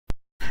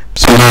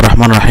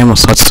الرحمن الرحيم،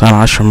 والصلاة والسلام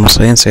على أشرف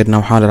المرسلين سيدنا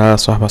محمد وعلى آله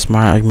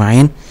وصحبه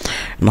أجمعين.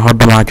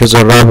 النهارده مع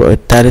الجزء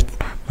الثالث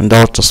من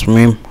دورة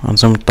تصميم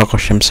أنظمة الطاقة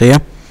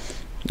الشمسية.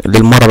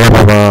 للمرة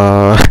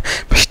الرابعة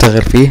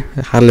بشتغل فيه.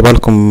 خلي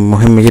بالكم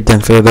مهم جدا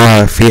في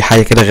ده، في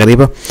حاجة كده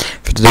غريبة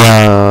في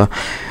ده،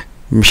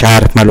 مش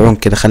عارف ملعون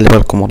كده. خلي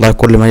بالكم والله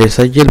كل ما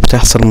يسجل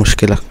بتحصل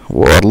مشكلة.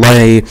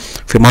 والله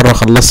في مرة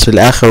خلصت في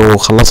الآخر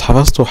وخلصت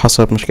حفظت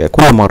وحصلت مشكلة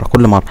كل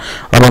مرة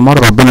رابع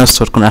مرة ربنا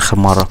يستر تكون آخر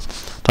مرة.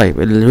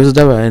 طيب الجزء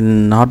ده بقى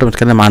النهارده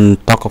بنتكلم عن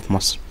الطاقة في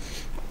مصر.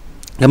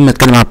 لما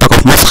نتكلم عن الطاقة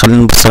في مصر خلينا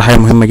نبص على حاجة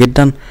مهمة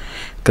جدا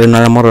اتكلمنا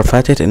عليها المرة اللي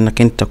فاتت،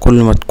 انك انت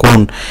كل ما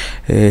تكون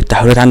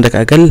التحويلات عندك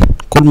اقل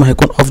كل ما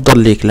هيكون افضل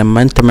ليك.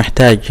 لما انت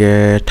محتاج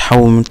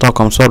تحول من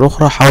طاقة من صورة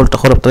اخرى حاول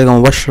تاخدها بطريقة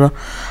مباشرة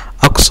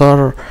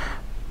اكثر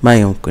ما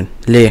يمكن.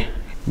 ليه؟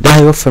 ده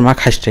هيوفر معاك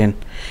حاجتين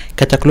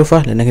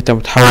كتكلفة، لانك انت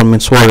بتحول من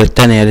صورة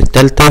للتانية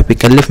للتالتة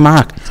بيكلف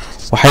معاك،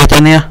 وحاجة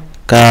تانية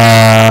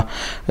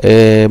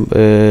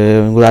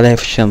نقول عليها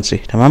في الشمسي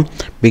تمام،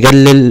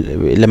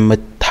 بيقلل لما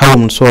تحول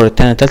من صورة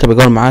للتانية للتالتة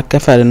بيقلل معاك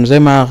كفاءة، لانه زي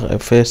ما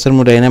في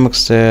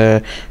ثيرموداينامكس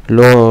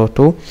لو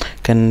 2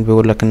 كان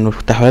بيقول لك انه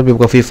التحويلات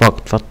بيبقى فيه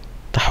فقد،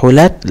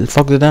 فالتحويلات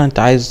الفقد ده انت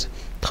عايز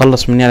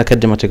تخلص مني على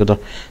قد ما تقدر.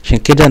 عشان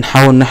كده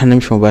نحاول ان احنا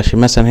نمشي مباشر.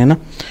 مثلا هنا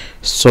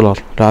السولار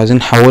لو عايزين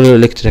نحوله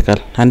الكتريكال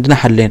عندنا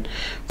حلين،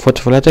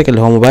 فوتوفولاتيك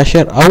اللي هو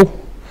مباشر او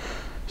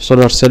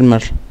سولار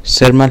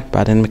سيرمال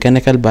بعدين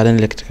ميكانيكال بعدين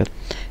الكتريكال.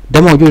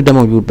 ده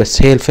موجود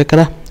بس هي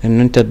الفكرة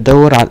ان انت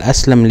تدور على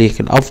الاسلم ليك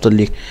الافضل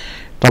ليك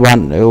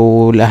طبعا،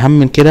 والاهم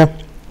من كده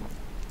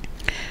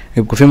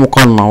يبقى في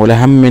مقارنة،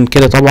 والاهم من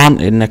كده طبعا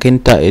انك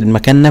انت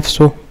المكان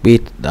نفسه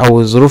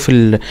او ظروف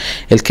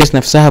الكيس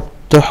نفسها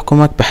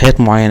بتحكمك بحاجات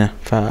معينة.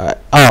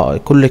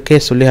 كل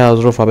كيس ليها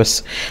ظروفها،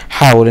 بس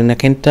حاول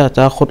انك انت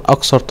تاخد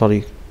اقصر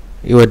طريق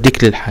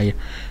يوديك للحياة.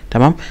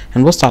 تمام.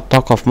 هنبص على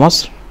الطاقة في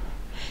مصر.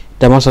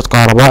 ده مصر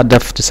كهرباء، ده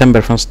في ديسمبر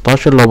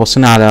 2016. لو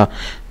بصينا على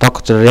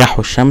طاقة الرياح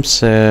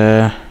والشمس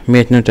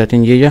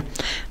 132 جيجا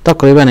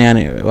تقريبا،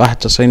 يعني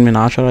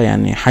 91/10،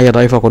 يعني حاجة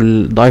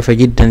ضعيفة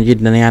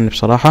جدا يعني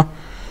بصراحة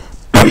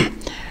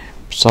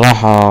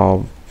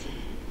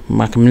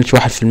ما كملتش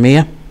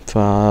 1%،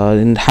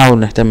 فنحاول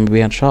نهتم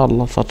بيها ان شاء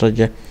الله الفترة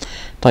الجاية.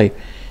 طيب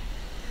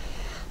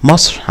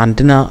مصر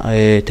عندنا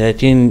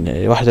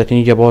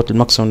 31 جيجا باوت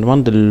الماكسيمم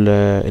ديماند،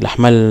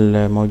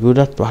 الاحمال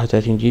موجودة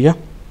 31 جيجا،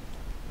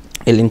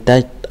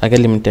 الانتاج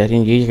اقل من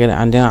 30 جيجا،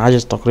 عندنا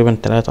عجز تقريبا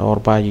 3 أو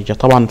 4 جيجا.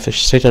 طبعا في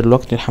الشتاء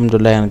دلوقتي الحمد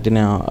لله يعني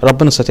الدنيا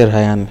ربنا سترها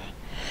يعني،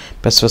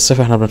 بس في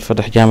الصيف احنا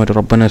بنتفتح جامد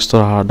وربنا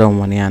يسترها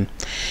دوما يعني.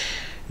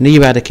 نيجي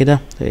بعد كده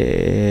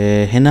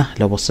هنا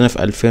لو بصينا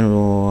في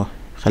 2000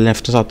 خلينا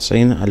في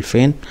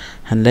 99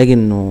 هنلاقي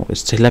انه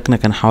استهلاكنا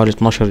كان حوالي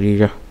 12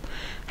 جيجا.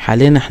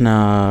 حاليا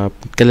احنا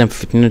بنتكلم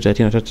في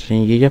 32 أو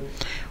 33 جيجا،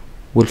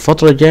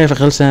 والفترة الجاية في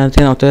خلال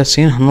سنتين او 3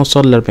 سنين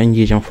هنوصل ل40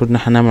 جيجا. المفروض ان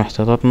احنا نعمل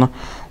احتياطاتنا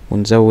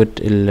ونزود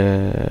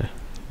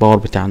الباور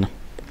بتاعنا.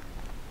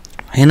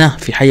 هنا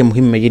في حاجة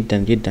مهمة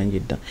جدا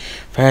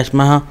في حاجة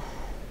اسمها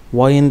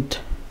وايند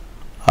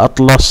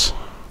اطلس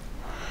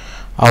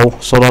او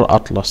سولار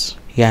اطلس.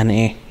 يعني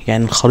ايه؟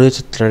 يعني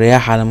خريطة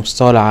الرياح على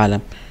مستوى العالم.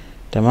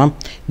 تمام.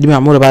 دي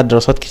معمولة بعد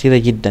دراسات كتيرة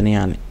جدا.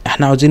 يعني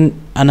احنا عاوزين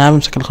انا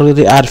امسك الخريطة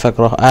دي اعرف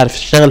اقراها، اعرف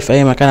اشتغل في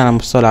اي مكان على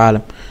مستوى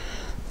العالم.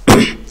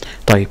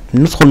 طيب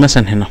ندخل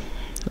مثلا هنا.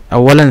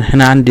 اولا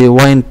هنا عندي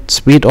وايند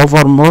سبيد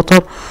اوفر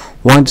موتور،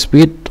 وايند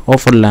سبيد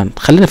اوفر لاند.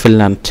 خلينا في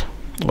اللاند.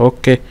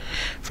 اوكي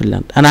في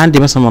اللاند انا عندي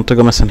مثلا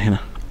منطقة مثلا هنا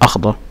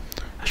اخضر،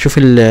 اشوف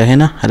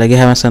هنا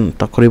هلاقيها مثلا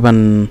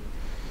تقريبا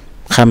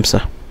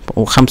 5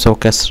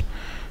 وكسر.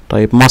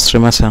 طيب مصر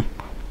مثلا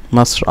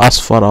مصر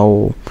اصفر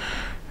او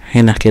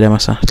هنا كده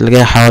مثلا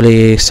تلاقيها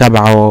حوالي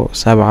 7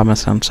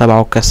 مثلا 7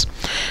 وكسر.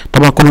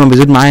 طبعا كل ما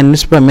بيزيد معايا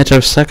النسبة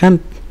متر في السكند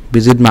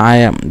بيزيد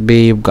معايا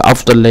بيبقى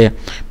افضل ليا،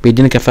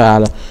 بيديني كفاءة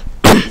اعلى.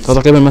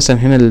 فتقريبا مثلا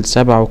هنا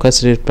 7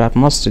 وكسر بتاعت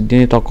مصر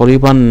تديني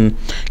تقريبا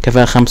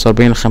كفاءة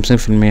 45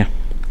 ل50%.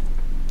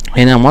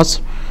 هنا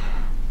مصر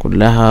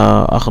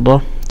كلها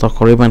اخضر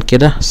تقريبا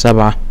كده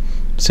 6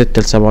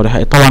 ل7،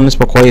 ودي طبعا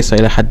نسبة كويسة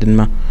الى حد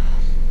ما.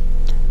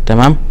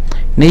 تمام.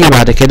 نيجي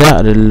بعد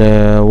كده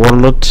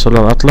للورلد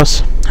سولار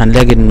اطلس،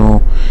 هنلاقي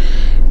انه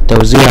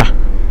توزيع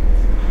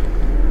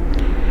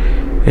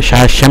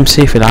اشعاع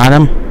الشمسي في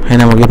العالم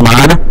هنا موجود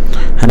معانا.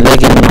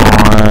 هنلاقي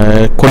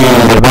انه كل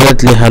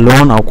بلد لها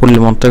لون او كل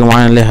منطقة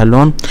معينة لها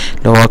لون،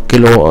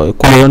 اللي هو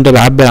كل لون ده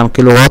بيعبر عن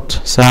كيلو وات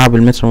ساعة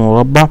بالمتر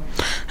مربع.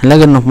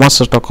 هنلاقي انه في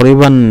مصر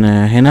تقريبا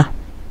هنا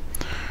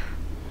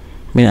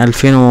من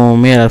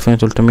 2100 ل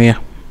 2300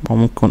 او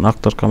ممكن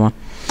اكتر كمان.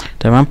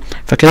 تمام.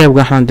 فكده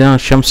يبقى احنا عندنا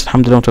الشمس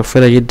الحمد لله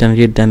متوفرة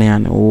جدا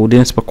يعني، ودي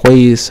نسبة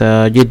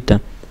كويسة جدا.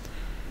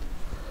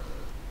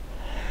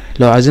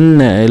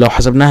 لو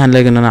حسبناها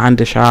هنلاقي ان انا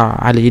عندي اشعاع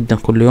عالي جدا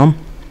كل يوم.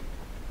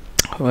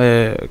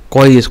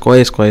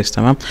 كويس.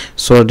 تمام.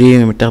 الصورة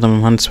دي متاخدة من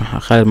المهندس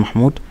خالد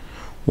محمود،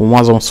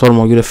 ومعظم الصور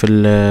موجودة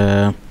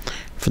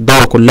في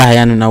الدورة كلها،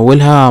 يعني من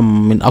اولها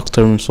من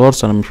اكتر من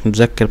سورس. انا مش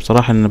متذكر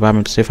بصراحة ان انا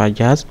بعمل سيف على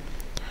الجهاز.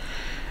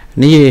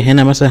 نيجي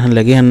هنا مثلا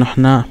هنلاقيها ان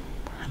احنا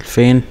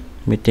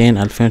 200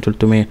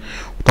 2300.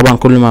 وطبعا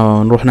كل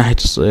ما نروح ناحية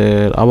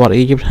الابر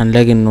ايجيبت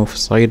هنلاقي انه في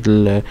الصعيد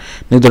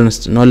نقدر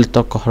نولد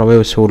طاقة كهربائية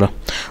بسهولة.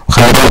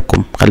 وخلي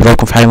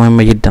بالكم في حاجة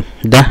مهمة جدا،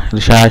 ده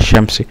الاشعاع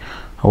الشمسي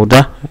او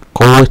ده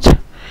قوة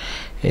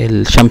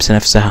الشمس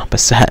نفسها،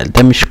 بس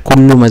ده مش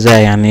كله مزايا.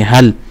 يعني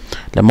هل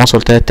لما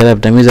اوصل 3000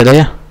 ده ميزة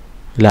ليا؟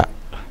 لا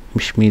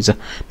مش ميزة،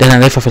 ده احنا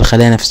هنعرفها في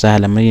الخلايا نفسها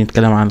لما نيجي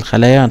نتكلم عن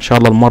الخلايا ان شاء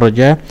الله المرة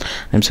الجاية.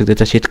 نمسك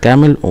داتا شيت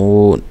كامل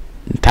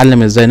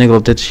ونتعلم ازاي نقرا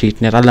داتا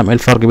شيت، نتعلم ايه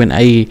الفرق بين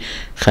اي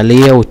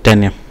خلية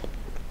والتانية،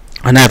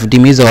 هنعرف دي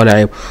ميزة ولا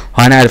عيب،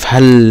 وهنعرف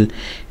هل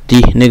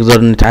دي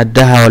نقدر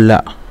نتعداها ولا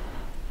لا.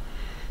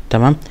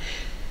 تمام.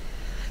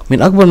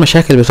 من اكبر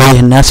المشاكل اللي بتواجه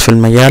الناس في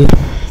المجال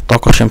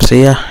الطاقة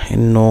الشمسية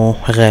انه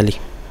غالي.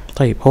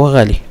 طيب هو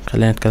غالي،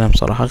 خلينا نتكلم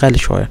بصراحة، غالي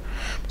شوية،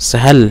 بس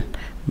هل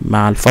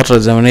مع الفترة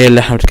الزمنية اللي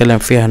احنا بنتكلم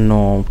فيها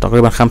انه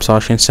تقريبا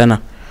 25 سنة،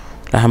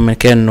 الاهم من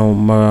كده انه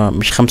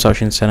مش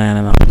 25 سنة، يعني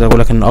انا اقدر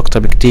اقولك انه اكتر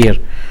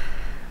بكتير،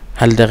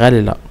 هل ده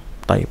غالي؟ لا.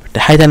 طيب دي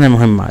حاجة تانية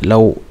مهمة،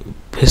 لو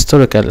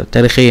هيستوريكال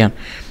تاريخيا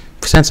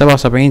في سنة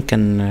 77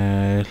 كان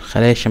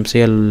الخلايا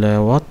الشمسية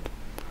الوات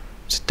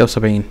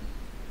 76،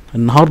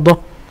 النهاردة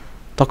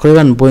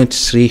تقريبا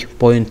 0.3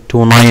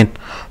 0.29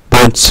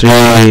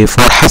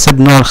 0.34 حسب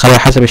نوع الخلايا،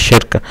 حسب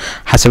الشركة،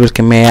 حسب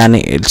الكمية،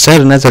 يعني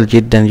السعر نزل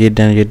جدا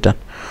جدا جدا،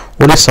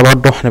 ولسه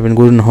برضه احنا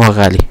بنقول ان هو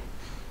غالي.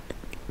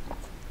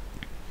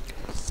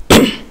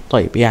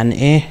 طيب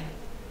يعني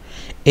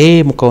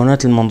ايه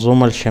مكونات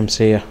المنظومة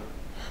الشمسية،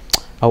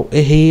 او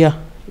ايه هي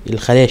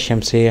الخلايا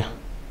الشمسية؟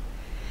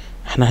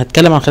 احنا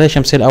هنتكلم عن الخلايا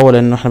الشمسية الاول،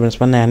 لانه احنا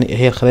بالنسبة لنا يعني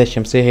هي الخلايا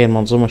الشمسية هي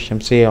المنظومة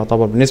الشمسية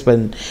يعتبر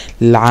بالنسبة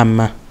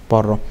للعامة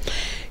بره.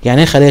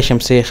 يعني ايه خلايا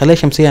شمسية؟ خلايا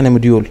شمسية يعني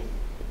موديول،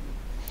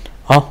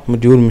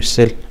 موديول مش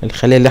سيل.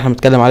 الخلايا اللي احنا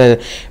بنتكلم عليها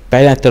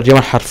بعيد عن الترجمة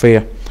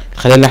الحرفية،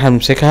 الخلايا اللي احنا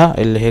بنمسكها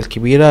اللي هي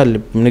الكبيرة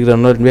اللي بنقدر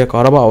نولد بيها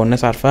كهرباء او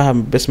الناس عارفاها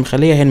باسم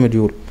خلية هي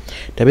الموديول.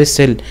 طب ايه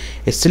السيل؟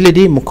 السيل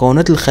دي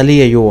مكونات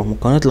الخلية جوه،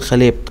 مكونات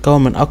الخلية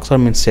بتتكون من اكثر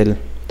من سيل.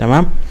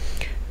 تمام.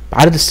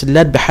 عدد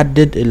السلات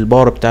بيحدد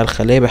الباور بتاع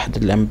الخلية،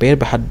 بيحدد الامبير،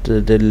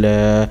 بيحدد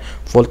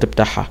الفولت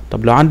بتاعها.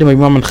 طب لو عندي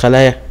مجموعة من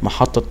خلايا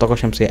محطة طاقة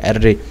شمسية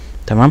اري،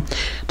 تمام،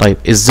 طيب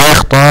ازاي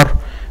اختار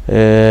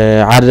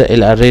عدد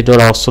الاري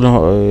دول،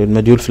 اوصلهم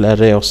الموديول في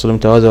الاري اوصلهم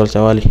توازي ولا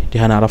توالي؟ دي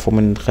هنعرفه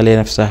من الخلية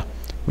نفسها،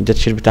 من الداتا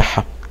شيت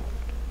بتاعها.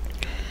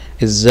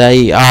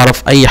 ازاي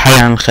اعرف اي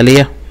حاجة عن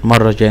الخلية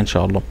المرة الجاية ان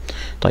شاء الله.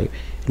 طيب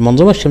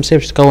المنظومة الشمسية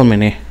بتتكون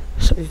من ايه؟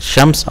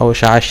 الشمس او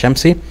الاشعاع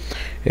الشمسي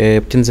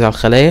بتنزل على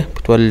الخلايا،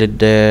 بتولد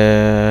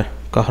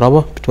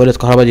كهرباء، بتولد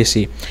كهرباء دي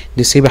سي.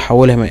 دي سي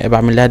بحولها،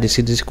 بعمل لها دي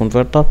سي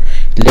كونفرتر.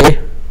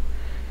 ليه؟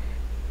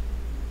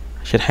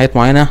 عشان حاجات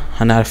معينة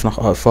هنعرف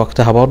في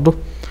وقتها برضو،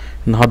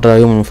 النهارده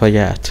يوم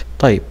المفاجآت.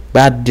 طيب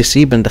بعد دي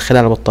سي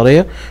بندخلها على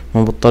بطارية،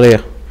 من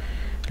بطارية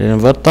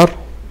للانفرتر،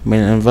 من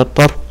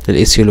الانفرتر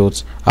للاي سي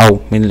لودز، او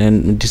من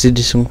الدي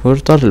سي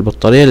كونفرتر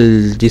للبطارية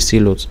للدي سي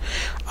لودز.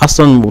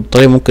 اصلا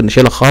البطارية ممكن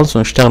نشيلها خالص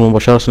ونشتغل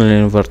مباشرة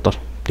للانفرتر،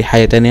 دي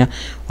حاجة تانية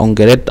اون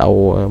جريد،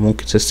 او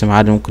ممكن سيستم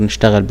عادي ممكن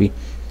نشتغل بيه.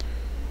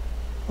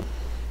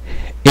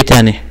 ايه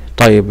تاني؟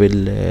 طيب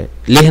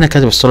ليه هنا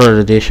كاتب السولار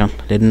راديشن؟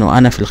 لانه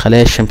انا في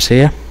الخلايا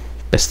الشمسية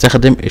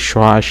بستخدم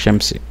الشعاع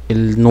الشمسي،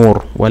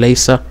 النور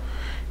وليس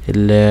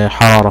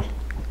الحرارة.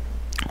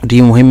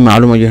 ودي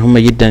معلومة مهمة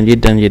جدا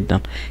جدا جدا،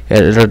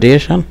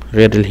 الراديشن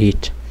غير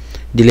الهيت،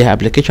 دي ليها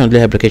ابلكيشن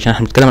وليها ابلكيشن.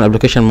 احنا بنتكلم عن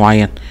ابلكيشن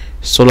معين،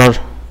 السولار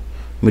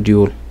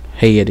موديول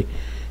هي دي.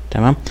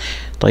 تمام.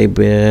 طيب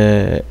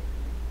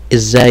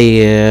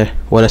ازاي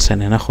ولا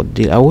ثانية ناخد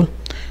دي الاول.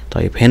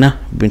 طيب هنا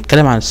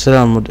بنتكلم عن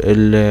السيلر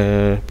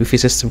في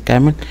سيستم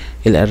كامل،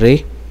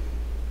 الاري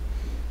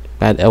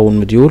بعد اول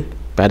موديول،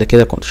 بعد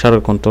كده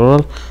شارج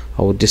كنترول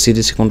او الدي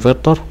سي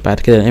كونفرتر، بعد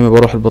كده يا اما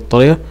بروح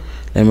البطاريه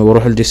يا اما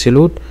بروح الدي سي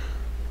لود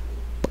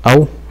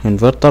او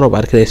انفرتر،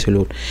 وبعد كده اي سي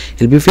لود.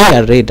 البي في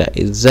اري ده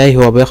ازاي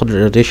هو بياخد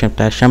الراديشن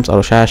بتاع الشمس او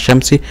الاشعاع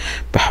الشمسي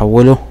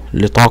بيحوله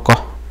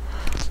لطاقه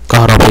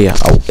كهربيه،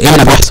 او ايه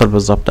اللي بيحصل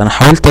بالظبط؟ انا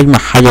حاولت اجمع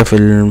حاجه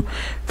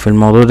في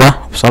الموضوع ده،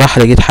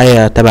 بصراحه لقيت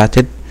حاجه تبع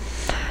تد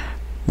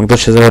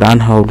مقدرش ازور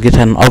عنها،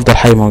 ولقيتها ان افضل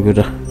حاجه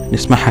موجوده.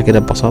 نسمعها كده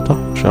ببساطه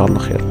ان شاء الله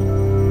خير.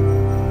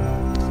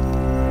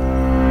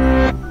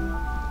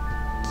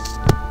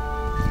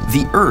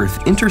 The Earth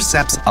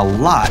intercepts a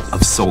lot of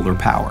solar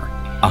power,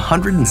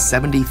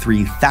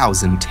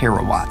 173,000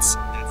 terawatts.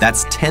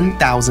 That's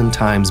 10,000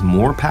 times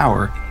more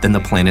power than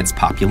the planet's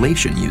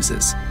population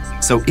uses.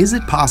 So is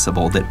it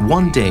possible that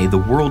one day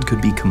the world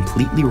could be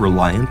completely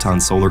reliant on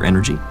solar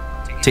energy?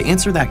 To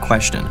answer that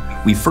question,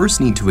 we first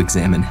need to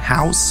examine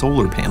how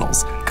solar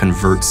panels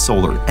convert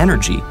solar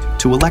energy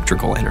to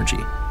electrical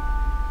energy.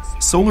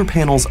 Solar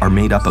panels are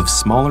made up of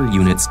smaller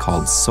units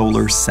called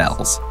solar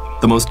cells.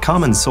 The most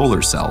common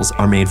solar cells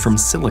are made from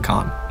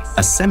silicon,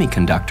 a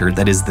semiconductor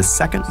that is the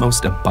second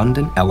most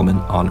abundant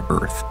element on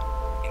Earth.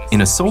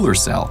 In a solar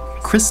cell,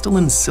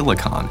 crystalline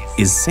silicon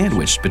is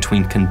sandwiched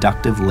between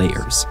conductive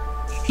layers.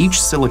 Each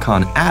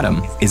silicon atom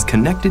is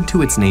connected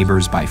to its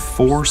neighbors by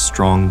 4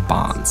 strong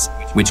bonds,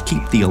 which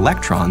keep the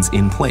electrons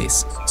in place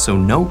so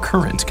no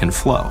current can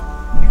flow.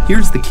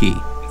 Here's the key.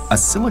 A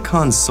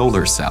silicon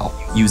solar cell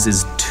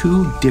uses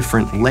two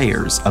different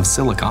layers of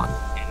silicon.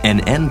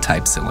 An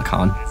N-type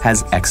silicon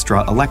has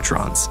extra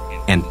electrons,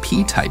 and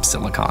P-type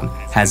silicon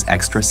has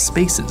extra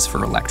spaces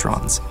for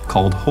electrons,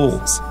 called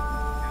holes.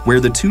 Where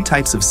the two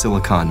types of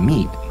silicon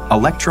meet,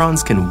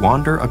 electrons can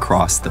wander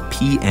across the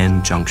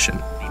P-N junction,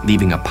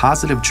 leaving a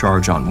positive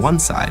charge on one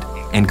side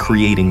and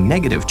creating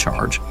negative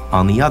charge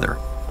on the other.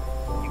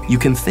 You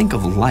can think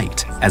of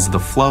light as the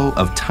flow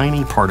of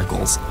tiny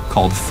particles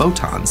called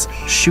photons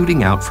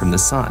shooting out from the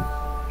sun.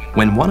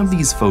 When one of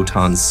these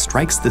photons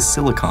strikes the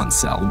silicon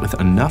cell with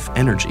enough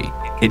energy,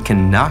 it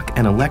can knock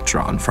an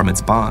electron from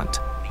its bond,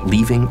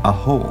 leaving a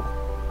hole.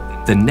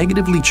 The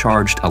negatively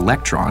charged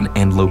electron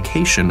and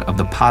location of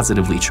the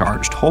positively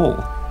charged hole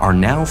are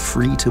now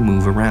free to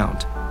move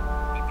around.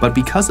 But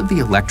because of the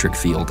electric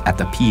field at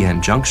the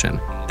P-N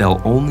junction,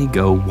 they'll only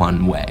go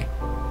one way.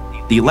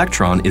 The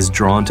electron is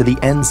drawn to the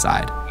N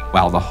side,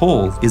 while the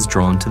hole is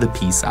drawn to the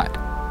P side.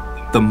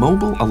 The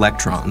mobile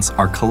electrons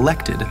are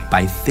collected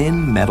by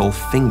thin metal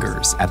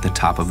fingers at the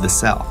top of the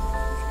cell.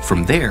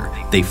 From there,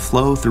 they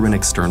flow through an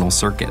external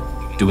circuit,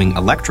 doing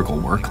electrical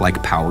work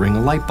like powering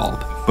a light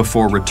bulb,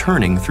 before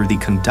returning through the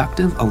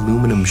conductive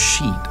aluminum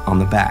sheet on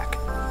the back.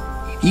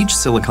 Each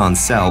silicon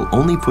cell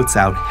only puts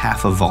out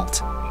half a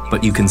volt,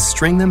 but you can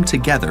string them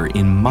together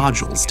in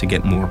modules to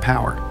get more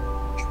power.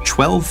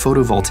 12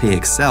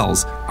 photovoltaic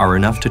cells are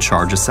enough to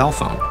charge a cell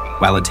phone,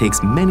 while it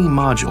takes many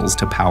modules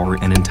to power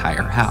an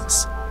entire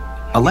house.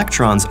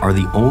 Electrons are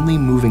the only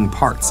moving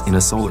parts in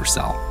a solar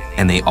cell,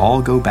 and they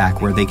all go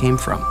back where they came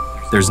from.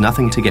 There's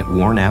nothing to get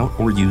worn out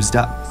or used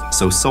up,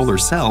 so solar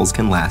cells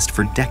can last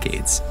for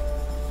decades.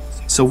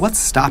 So what's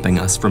stopping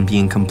us from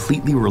being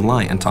completely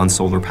reliant on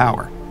solar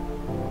power?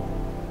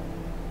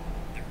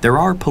 There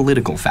are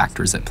political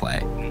factors at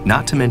play,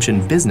 not to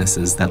mention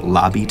businesses that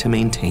lobby to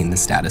maintain the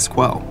status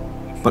quo.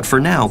 But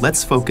for now,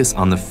 let's focus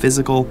on the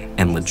physical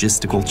and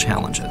logistical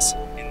challenges.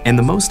 And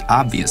the most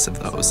obvious of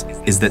those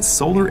is that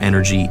solar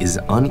energy is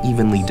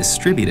unevenly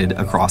distributed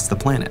across the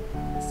planet.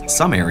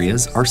 Some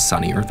areas are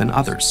sunnier than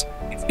others.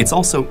 It's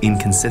also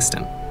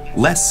inconsistent.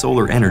 Less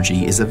solar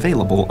energy is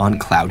available on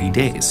cloudy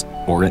days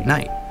or at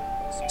night.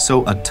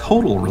 So a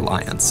total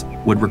reliance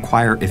would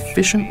require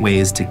efficient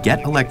ways to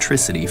get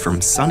electricity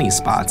from sunny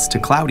spots to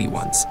cloudy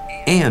ones,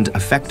 and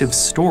effective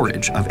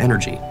storage of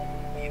energy.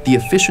 The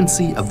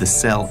efficiency of the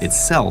cell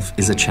itself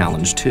is a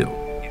challenge too.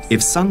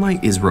 If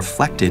sunlight is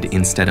reflected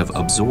instead of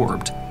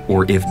absorbed,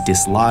 or if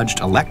dislodged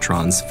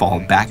electrons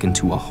fall back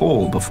into a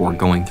hole before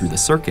going through the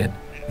circuit,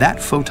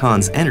 that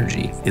photon's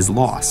energy is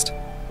lost.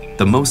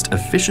 The most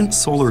efficient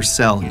solar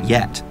cell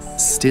yet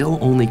still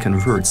only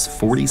converts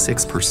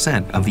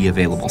 46% of the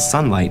available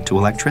sunlight to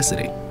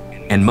electricity,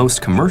 and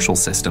most commercial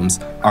systems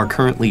are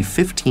currently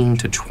 15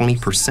 to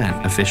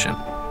 20% efficient.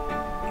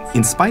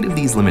 In spite of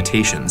these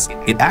limitations,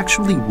 it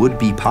actually would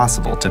be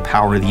possible to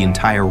power the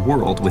entire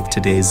world with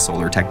today's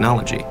solar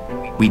technology.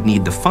 We'd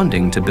need the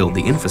funding to build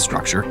the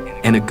infrastructure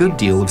and a good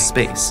deal of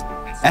space.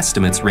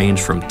 Estimates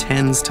range from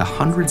tens to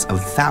hundreds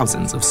of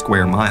thousands of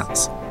square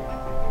miles.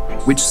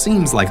 Which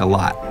seems like a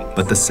lot,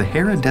 but the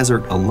Sahara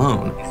Desert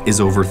alone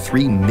is over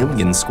 3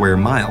 million square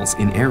miles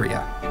in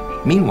area.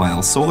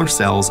 Meanwhile, solar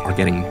cells are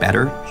getting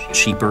better,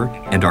 cheaper,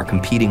 and are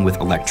competing with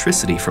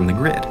electricity from the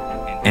grid.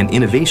 And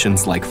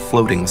innovations like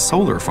floating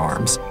solar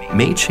farms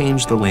may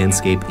change the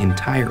landscape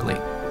entirely.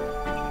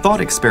 Thought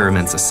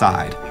experiments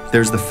aside,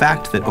 there's the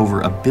fact that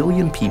over 1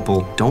 billion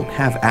people don't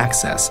have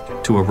access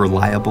to a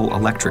reliable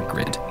electric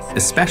grid,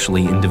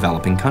 especially in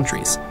developing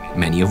countries,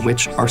 many of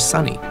which are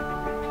sunny.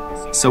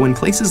 So in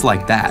places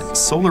like that,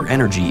 solar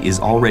energy is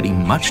already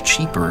much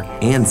cheaper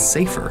and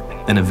safer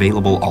than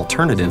available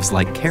alternatives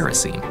like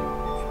kerosene.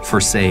 For,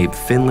 say,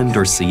 Finland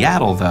or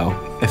Seattle, though,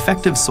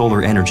 effective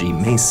solar energy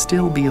may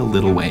still be a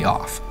little way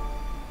off.